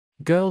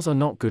Girls are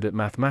not good at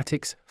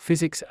mathematics,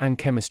 physics, and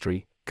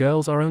chemistry.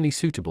 Girls are only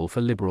suitable for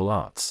liberal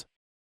arts.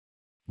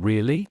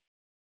 Really?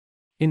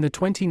 In the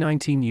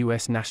 2019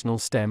 U.S. National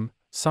STEM,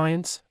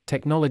 Science,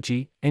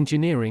 Technology,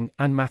 Engineering,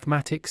 and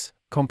Mathematics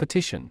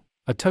competition,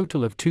 a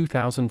total of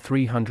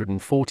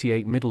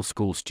 2,348 middle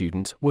school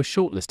students were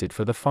shortlisted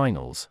for the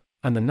finals,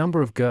 and the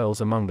number of girls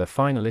among the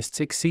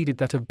finalists exceeded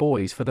that of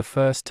boys for the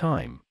first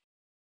time.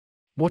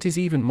 What is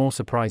even more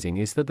surprising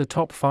is that the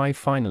top 5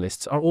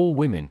 finalists are all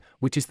women,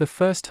 which is the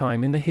first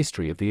time in the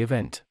history of the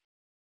event.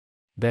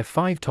 Their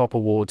 5 top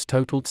awards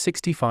totaled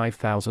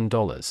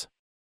 $65,000.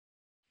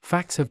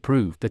 Facts have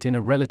proved that in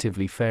a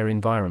relatively fair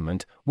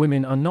environment,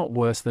 women are not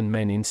worse than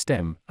men in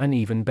STEM, and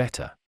even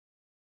better.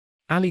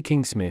 Aly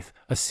King-Smith,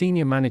 a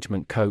senior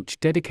management coach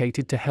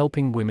dedicated to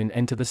helping women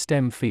enter the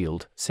STEM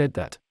field, said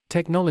that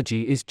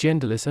technology is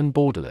genderless and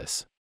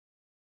borderless.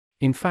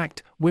 In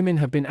fact, women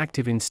have been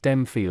active in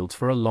STEM fields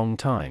for a long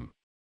time.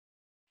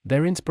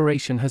 Their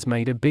inspiration has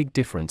made a big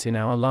difference in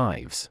our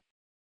lives.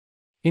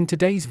 In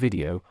today's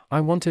video,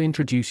 I want to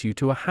introduce you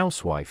to a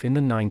housewife in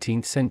the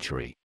 19th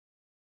century.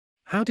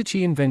 How did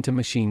she invent a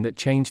machine that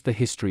changed the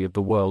history of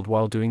the world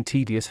while doing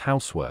tedious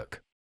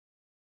housework?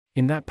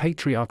 In that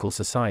patriarchal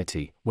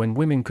society, when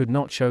women could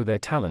not show their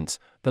talents,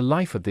 the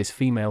life of this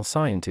female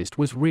scientist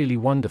was really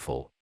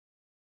wonderful.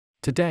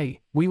 Today,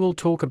 we will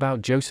talk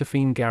about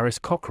Josephine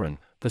Garis Cochrane,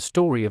 the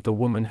story of the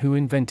woman who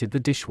invented the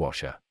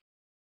dishwasher.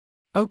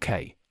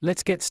 Okay,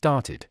 let's get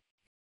started.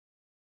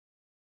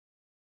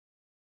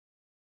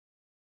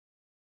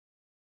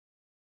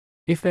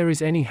 If there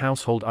is any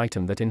household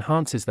item that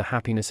enhances the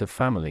happiness of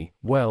family,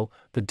 well,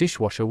 the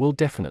dishwasher will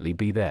definitely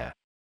be there.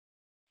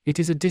 It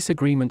is a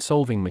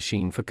disagreement-solving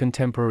machine for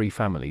contemporary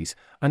families,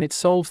 and it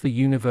solves the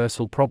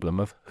universal problem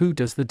of who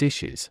does the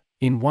dishes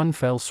in one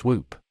fell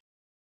swoop.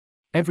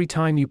 Every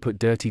time you put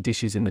dirty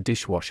dishes in the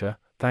dishwasher,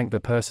 thank the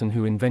person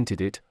who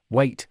invented it.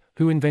 Wait,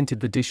 who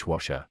invented the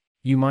dishwasher?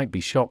 You might be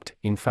shocked.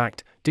 In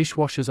fact,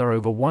 dishwashers are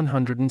over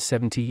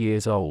 170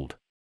 years old.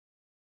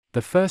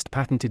 The first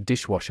patented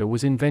dishwasher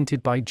was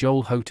invented by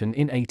Joel Houghton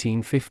in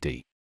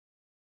 1850.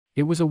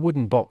 It was a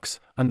wooden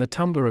box, and the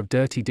tumbler of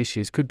dirty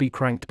dishes could be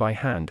cranked by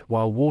hand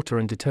while water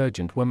and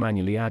detergent were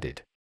manually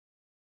added.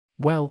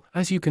 Well,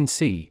 as you can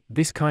see,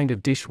 this kind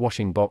of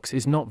dishwashing box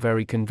is not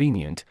very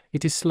convenient.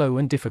 It is slow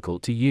and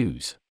difficult to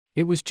use.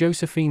 It was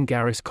Josephine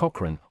Garis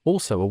Cochrane,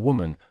 also a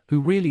woman,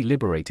 who really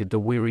liberated the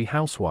weary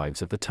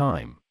housewives of the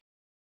time.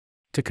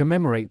 To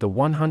commemorate the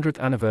 100th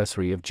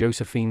anniversary of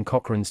Josephine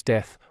Cochrane's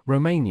death,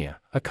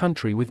 Romania, a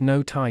country with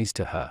no ties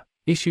to her,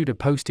 issued a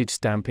postage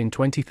stamp in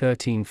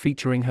 2013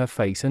 featuring her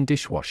face and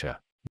dishwasher.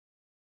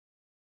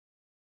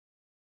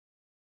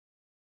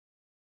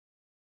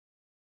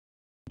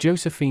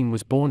 Josephine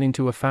was born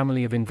into a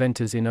family of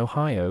inventors in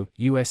Ohio,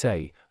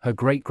 USA. Her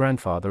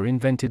great-grandfather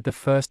invented the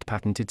first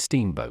patented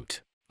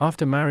steamboat.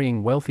 After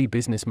marrying wealthy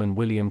businessman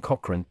William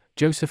Cochrane,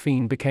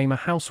 Josephine became a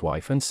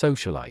housewife and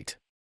socialite.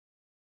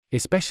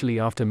 Especially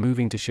after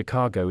moving to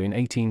Chicago in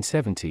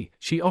 1870,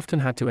 she often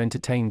had to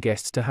entertain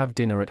guests to have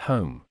dinner at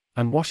home,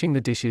 and washing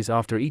the dishes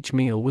after each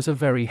meal was a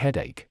very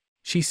headache.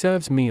 She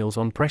serves meals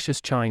on precious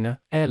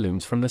china,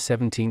 heirlooms from the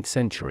 17th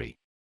century.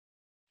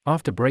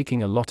 After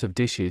breaking a lot of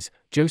dishes,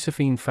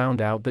 Josephine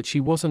found out that she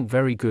wasn't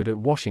very good at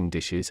washing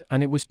dishes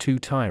and it was too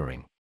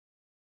tiring.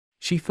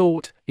 She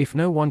thought, if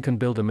no one can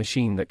build a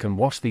machine that can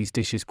wash these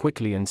dishes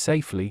quickly and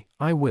safely,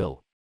 I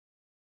will.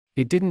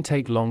 It didn't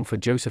take long for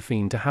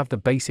Josephine to have the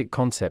basic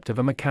concept of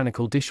a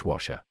mechanical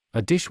dishwasher,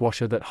 a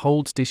dishwasher that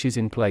holds dishes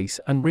in place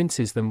and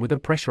rinses them with a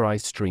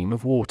pressurized stream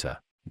of water.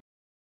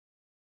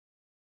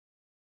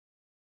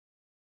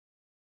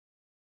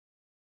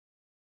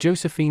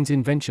 Josephine's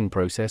invention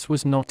process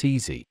was not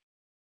easy.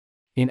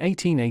 In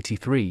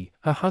 1883,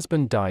 her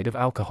husband died of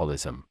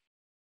alcoholism.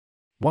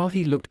 While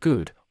he looked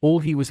good, all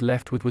he was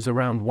left with was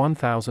around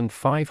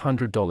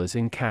 $1,500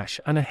 in cash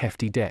and a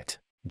hefty debt.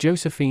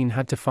 Josephine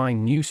had to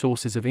find new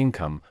sources of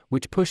income,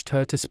 which pushed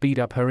her to speed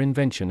up her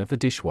invention of the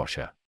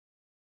dishwasher.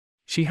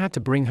 She had to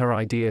bring her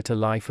idea to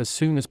life as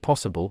soon as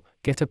possible,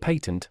 get a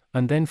patent,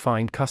 and then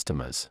find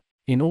customers.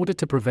 In order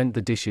to prevent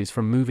the dishes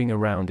from moving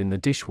around in the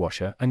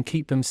dishwasher and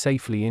keep them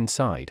safely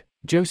inside,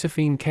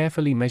 Josephine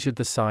carefully measured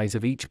the size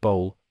of each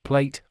bowl,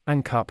 plate,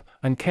 and cup,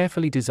 and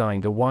carefully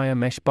designed a wire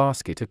mesh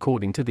basket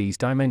according to these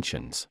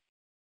dimensions.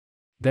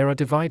 There are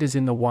dividers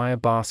in the wire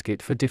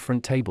basket for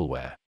different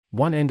tableware.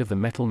 One end of the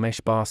metal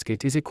mesh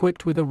basket is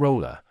equipped with a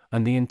roller,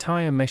 and the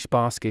entire mesh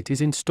basket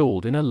is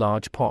installed in a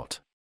large pot.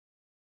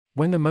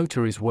 When the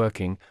motor is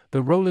working,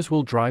 the rollers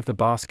will drive the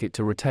basket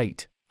to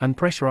rotate, and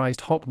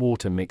pressurized hot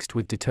water mixed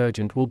with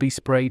detergent will be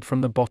sprayed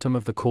from the bottom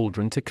of the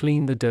cauldron to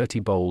clean the dirty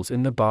bowls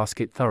in the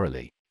basket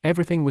thoroughly.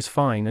 Everything was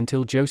fine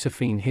until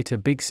Josephine hit a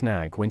big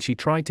snag when she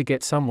tried to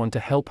get someone to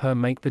help her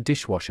make the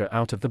dishwasher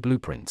out of the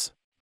blueprints.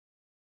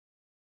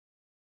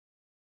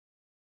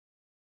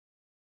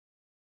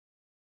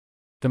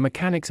 The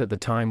mechanics at the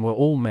time were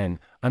all men,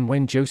 and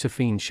when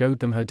Josephine showed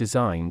them her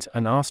designs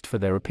and asked for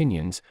their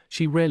opinions,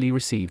 she rarely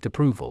received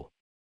approval.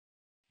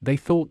 They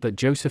thought that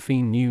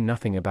Josephine knew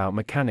nothing about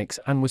mechanics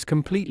and was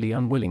completely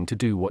unwilling to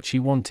do what she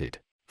wanted.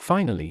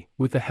 Finally,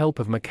 with the help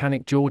of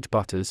mechanic George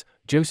Butters,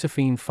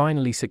 Josephine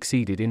finally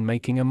succeeded in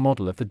making a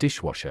model of the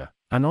dishwasher,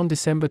 and on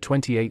December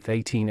 28,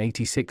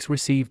 1886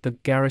 received the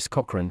Garis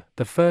Cochrane,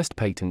 the first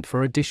patent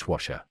for a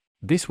dishwasher.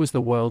 This was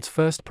the world's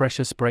first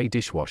pressure spray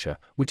dishwasher,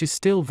 which is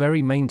still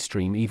very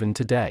mainstream even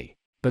today.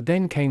 But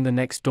then came the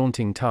next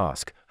daunting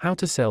task: how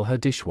to sell her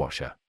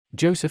dishwasher.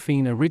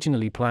 Josephine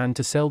originally planned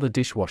to sell the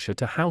dishwasher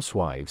to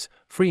housewives,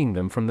 freeing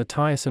them from the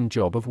tiresome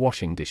job of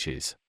washing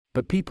dishes.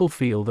 But people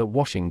feel that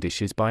washing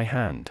dishes by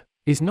hand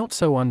is not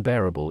so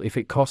unbearable if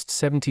it costs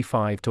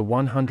 $75 to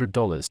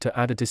 $100 to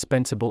add a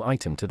dispensable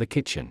item to the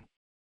kitchen.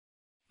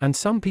 And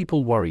some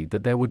people worried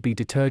that there would be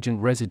detergent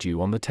residue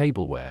on the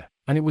tableware,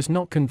 and it was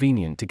not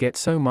convenient to get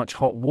so much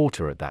hot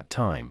water at that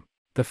time.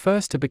 The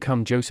first to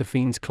become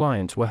Josephine's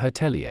clients were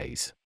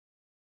hoteliers.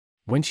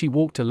 When she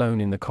walked alone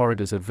in the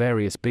corridors of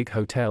various big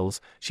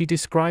hotels, she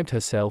described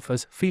herself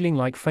as feeling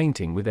like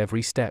fainting with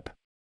every step.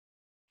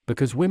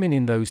 Because women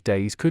in those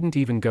days couldn't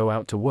even go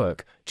out to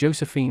work,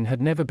 Josephine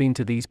had never been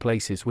to these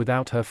places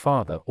without her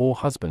father or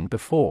husband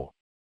before.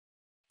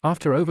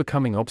 After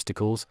overcoming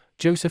obstacles,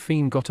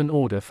 Josephine got an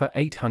order for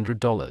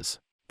 $800.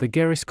 The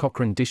Garis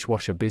Cochrane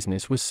dishwasher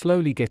business was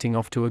slowly getting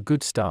off to a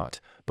good start,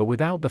 but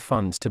without the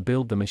funds to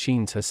build the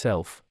machines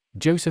herself,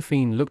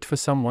 Josephine looked for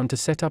someone to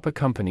set up a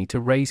company to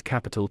raise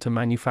capital to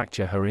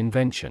manufacture her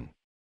invention.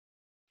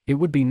 It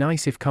would be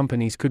nice if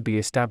companies could be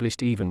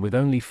established even with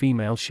only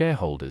female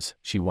shareholders,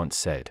 she once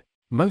said.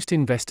 Most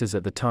investors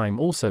at the time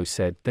also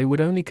said they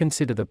would only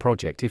consider the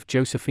project if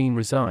Josephine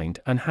resigned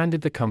and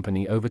handed the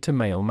company over to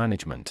male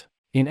management.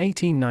 In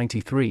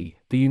 1893,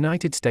 the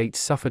United States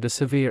suffered a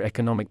severe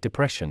economic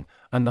depression,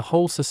 and the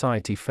whole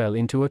society fell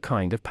into a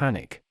kind of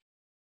panic.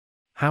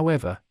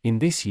 However, in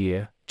this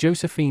year,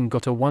 Josephine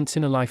got a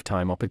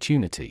once-in-a-lifetime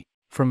opportunity.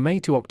 From May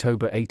to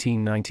October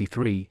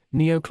 1893,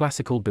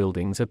 neoclassical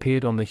buildings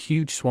appeared on the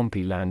huge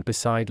swampy land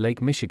beside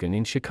Lake Michigan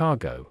in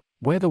Chicago,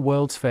 where the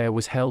World's Fair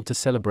was held to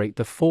celebrate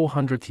the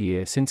 400th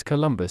year since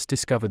Columbus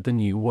discovered the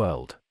New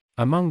World.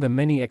 Among the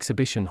many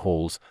exhibition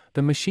halls,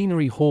 the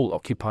Machinery Hall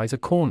occupies a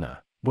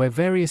corner, where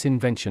various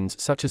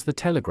inventions such as the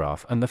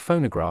telegraph and the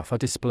phonograph are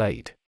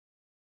displayed.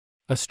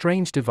 A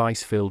strange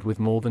device filled with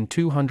more than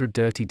 200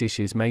 dirty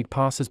dishes made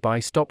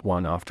passers-by stop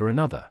one after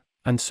another,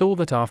 and saw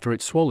that after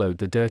it swallowed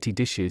the dirty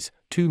dishes,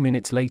 2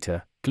 minutes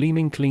later,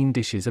 gleaming clean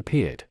dishes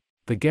appeared.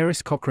 The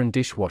Garis Cochrane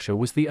dishwasher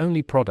was the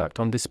only product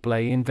on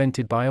display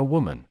invented by a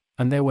woman,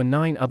 and there were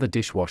 9 other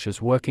dishwashers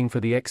working for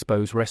the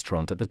Expo's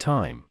restaurant at the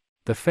time.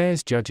 The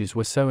fair's judges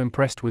were so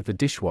impressed with the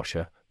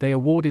dishwasher, they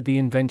awarded the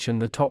invention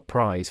the top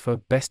prize for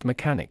best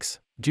mechanics,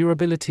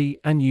 durability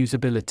and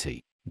usability.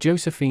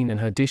 Josephine and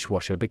her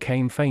dishwasher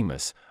became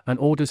famous, and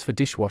orders for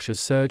dishwashers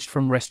surged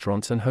from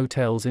restaurants and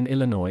hotels in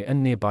Illinois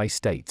and nearby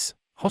states.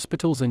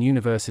 Hospitals and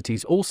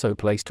universities also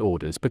placed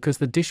orders because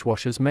the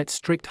dishwashers met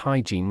strict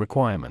hygiene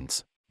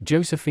requirements.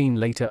 Josephine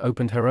later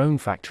opened her own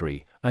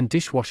factory, and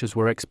dishwashers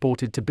were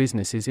exported to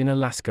businesses in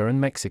Alaska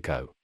and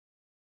Mexico.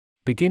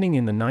 Beginning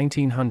in the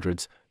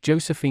 1900s,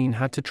 Josephine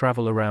had to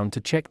travel around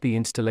to check the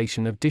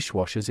installation of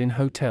dishwashers in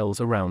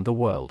hotels around the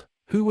world.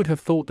 Who would have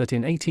thought that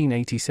in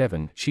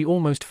 1887 she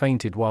almost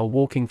fainted while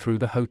walking through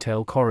the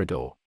hotel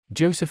corridor?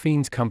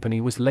 Josephine's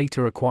company was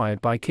later acquired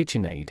by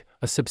KitchenAid,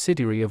 a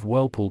subsidiary of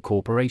Whirlpool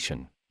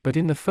Corporation. But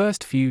in the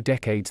first few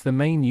decades the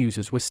main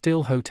users were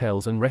still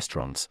hotels and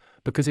restaurants,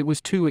 because it was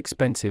too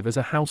expensive as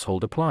a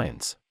household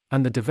appliance,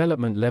 and the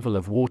development level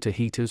of water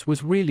heaters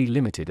was really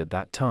limited at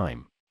that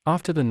time.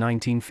 After the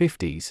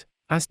 1950s,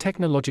 as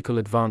technological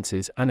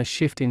advances and a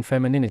shift in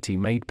femininity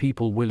made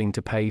people willing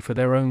to pay for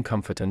their own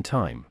comfort and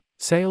time,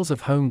 sales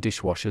of home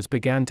dishwashers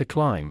began to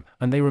climb,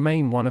 and they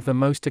remain one of the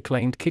most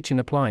acclaimed kitchen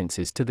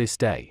appliances to this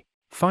day.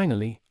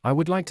 Finally, I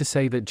would like to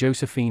say that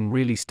Josephine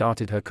really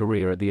started her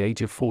career at the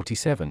age of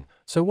 47,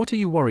 so what are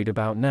you worried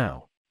about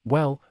now?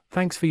 Well,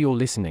 thanks for your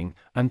listening,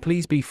 and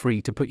please be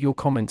free to put your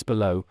comments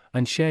below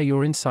and share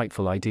your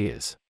insightful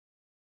ideas.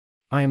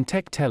 I am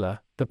Tech Teller,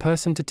 the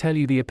person to tell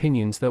you the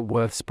opinions that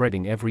worth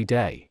spreading every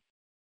day.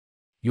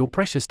 Your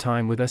precious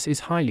time with us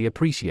is highly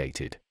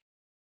appreciated.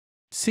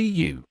 See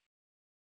you.